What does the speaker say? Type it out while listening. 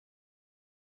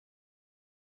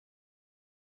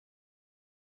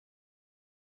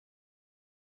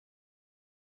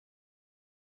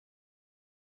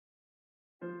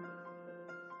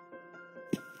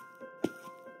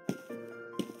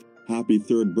Happy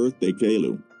third birthday,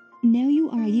 Caillou. Now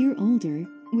you are a year older.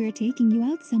 We're taking you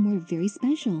out somewhere very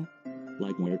special.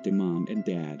 Like where to, Mom and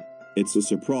Dad? It's a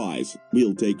surprise.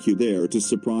 We'll take you there to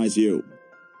surprise you.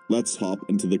 Let's hop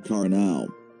into the car now.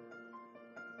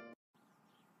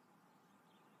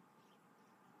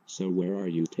 So where are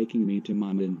you taking me to,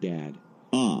 Mom and Dad?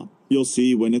 You'll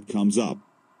see when it comes up.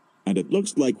 And it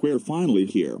looks like we're finally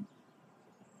here.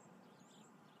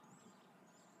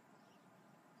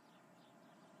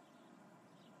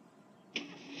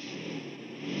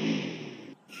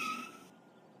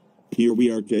 Here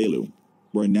we are, Caillou.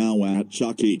 We're now at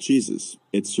Chuck E. Cheese's.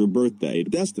 It's your birthday,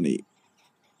 Destiny.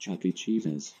 Chuck E.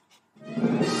 Cheese's.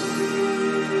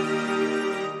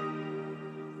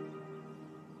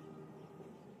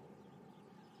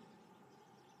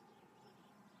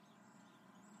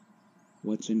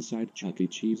 What's inside Chuck E.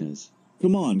 Cheese's?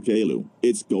 Come on, Caillou.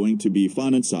 It's going to be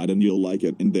fun inside and you'll like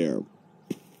it in there.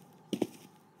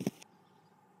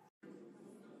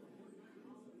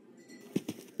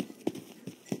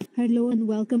 Hello and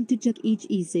welcome to Chuck E.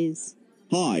 Cheese's.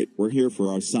 Hi, we're here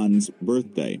for our son's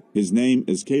birthday. His name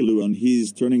is Caillou and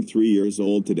he's turning 3 years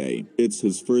old today. It's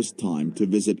his first time to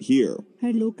visit here.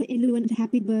 Hello Caillou and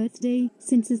happy birthday.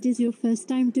 Since it is your first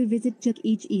time to visit Chuck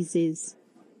E. Cheese's,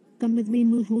 come with me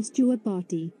and we'll host you a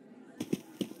party.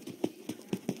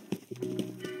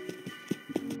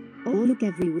 Oh look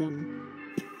everyone.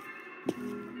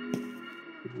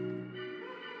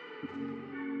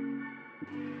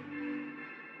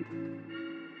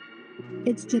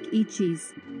 It's Chuck E.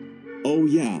 Cheese. Oh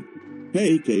yeah.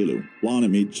 Hey Caillou, wanna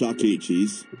meet Chuck E.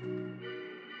 Cheese?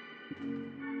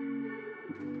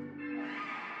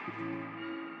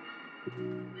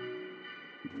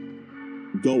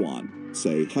 Go on,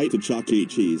 say hi to Chuck E.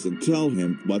 Cheese and tell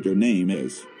him what your name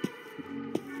is.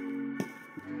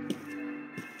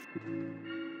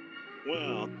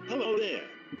 Well, hello there.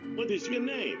 What is your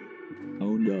name?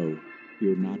 Oh no.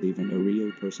 You're not even a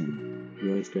real person.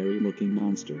 You're a scary-looking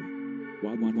monster.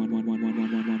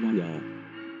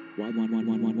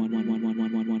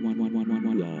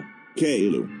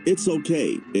 Caillou, it's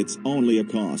okay. It's only a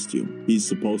costume. He's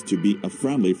supposed to be a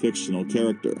friendly fictional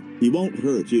character. He won't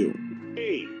hurt you.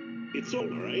 Hey, it's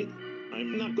alright.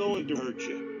 I'm not going to hurt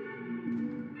you.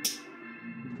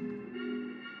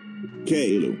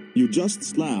 Caillou, you just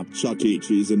slapped Chuck E.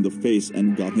 Cheese in the face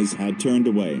and got his head turned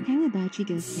away. How about you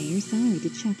go say you're sorry to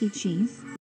Chuck E. Cheese?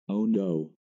 Oh no.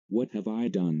 What have I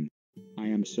done? I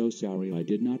am so sorry. I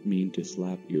did not mean to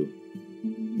slap you.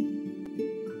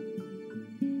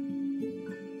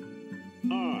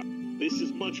 This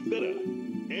is much better.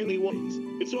 Anyways,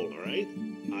 it's alright.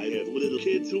 I have little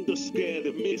kids who are scared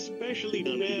of me, especially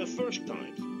on their first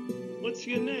times. What's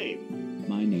your name?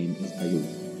 My name is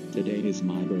Caillou. Today is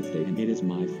my birthday and it is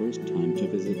my first time to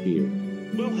visit here.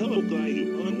 Well, hello,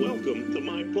 Caillou, and welcome to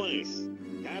my place.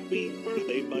 Happy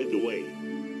birthday, by the way.